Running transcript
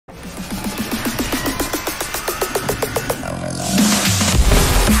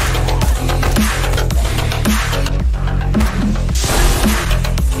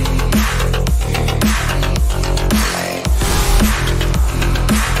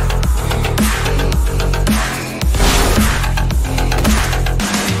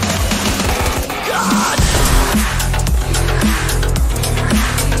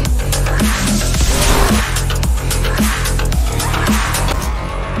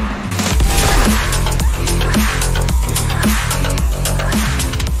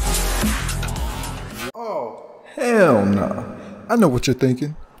Hell nah. I know what you're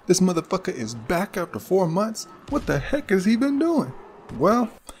thinking. This motherfucker is back after 4 months? What the heck has he been doing?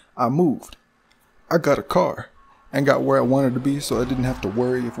 Well, I moved. I got a car and got where I wanted to be, so I didn't have to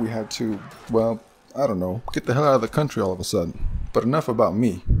worry if we had to, well, I don't know, get the hell out of the country all of a sudden. But enough about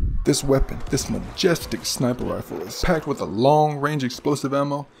me. This weapon, this majestic sniper rifle, is packed with a long-range explosive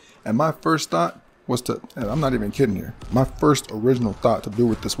ammo, and my first thought was to, and I'm not even kidding here, my first original thought to do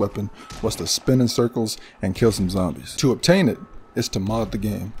with this weapon was to spin in circles and kill some zombies. To obtain it is to mod the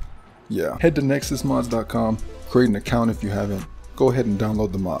game. Yeah, head to nexusmods.com, create an account if you haven't, go ahead and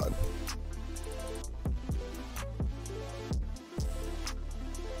download the mod.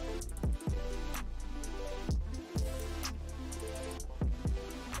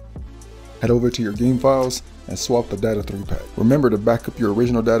 Head over to your game files and swap the data 3 pack. Remember to back up your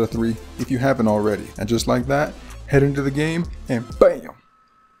original data 3 if you haven't already. And just like that, head into the game and BAM!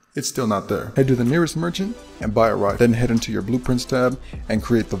 It's still not there. Head to the nearest merchant and buy a rifle. Then head into your blueprints tab and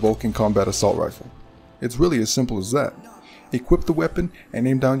create the Vulcan Combat Assault Rifle. It's really as simple as that. Equip the weapon and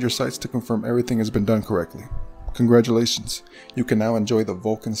aim down your sights to confirm everything has been done correctly. Congratulations, you can now enjoy the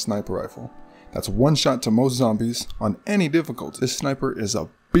Vulcan Sniper Rifle. That's one shot to most zombies on any difficulty. This sniper is a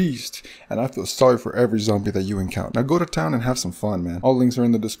beast, and I feel sorry for every zombie that you encounter. Now go to town and have some fun, man. All links are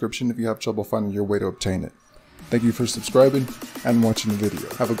in the description if you have trouble finding your way to obtain it. Thank you for subscribing and watching the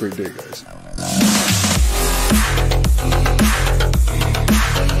video. Have a great day, guys.